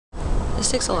This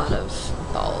takes a lot of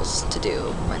balls to do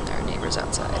when there are neighbors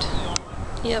outside.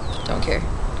 Yep, don't care.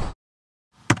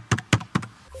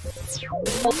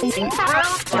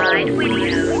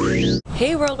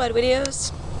 Hey Worldwide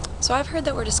Videos! So I've heard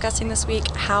that we're discussing this week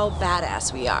how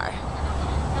badass we are.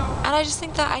 And I just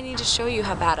think that I need to show you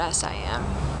how badass I am.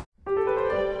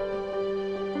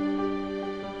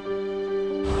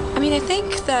 I mean, I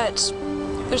think that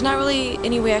there's not really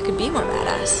any way I could be more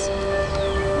badass.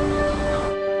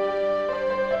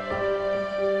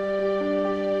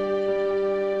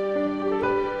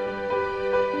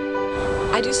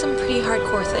 I do some pretty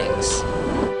hardcore things.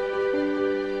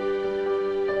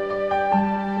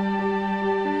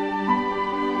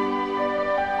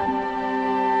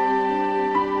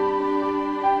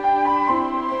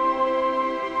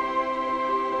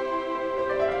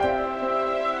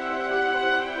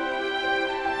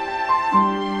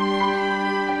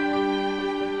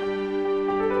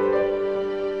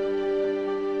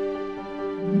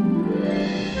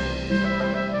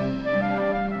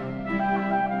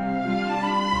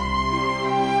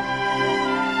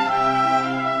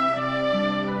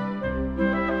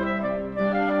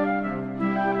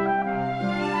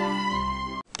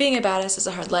 Being a badass is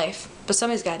a hard life, but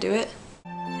somebody's gotta do it.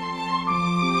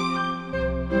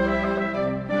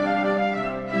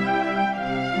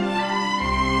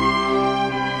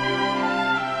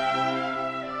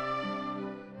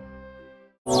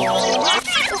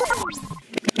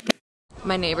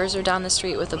 My neighbors are down the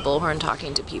street with a bullhorn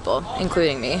talking to people,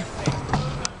 including me.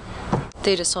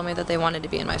 They just told me that they wanted to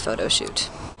be in my photo shoot.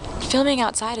 Filming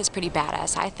outside is pretty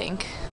badass, I think.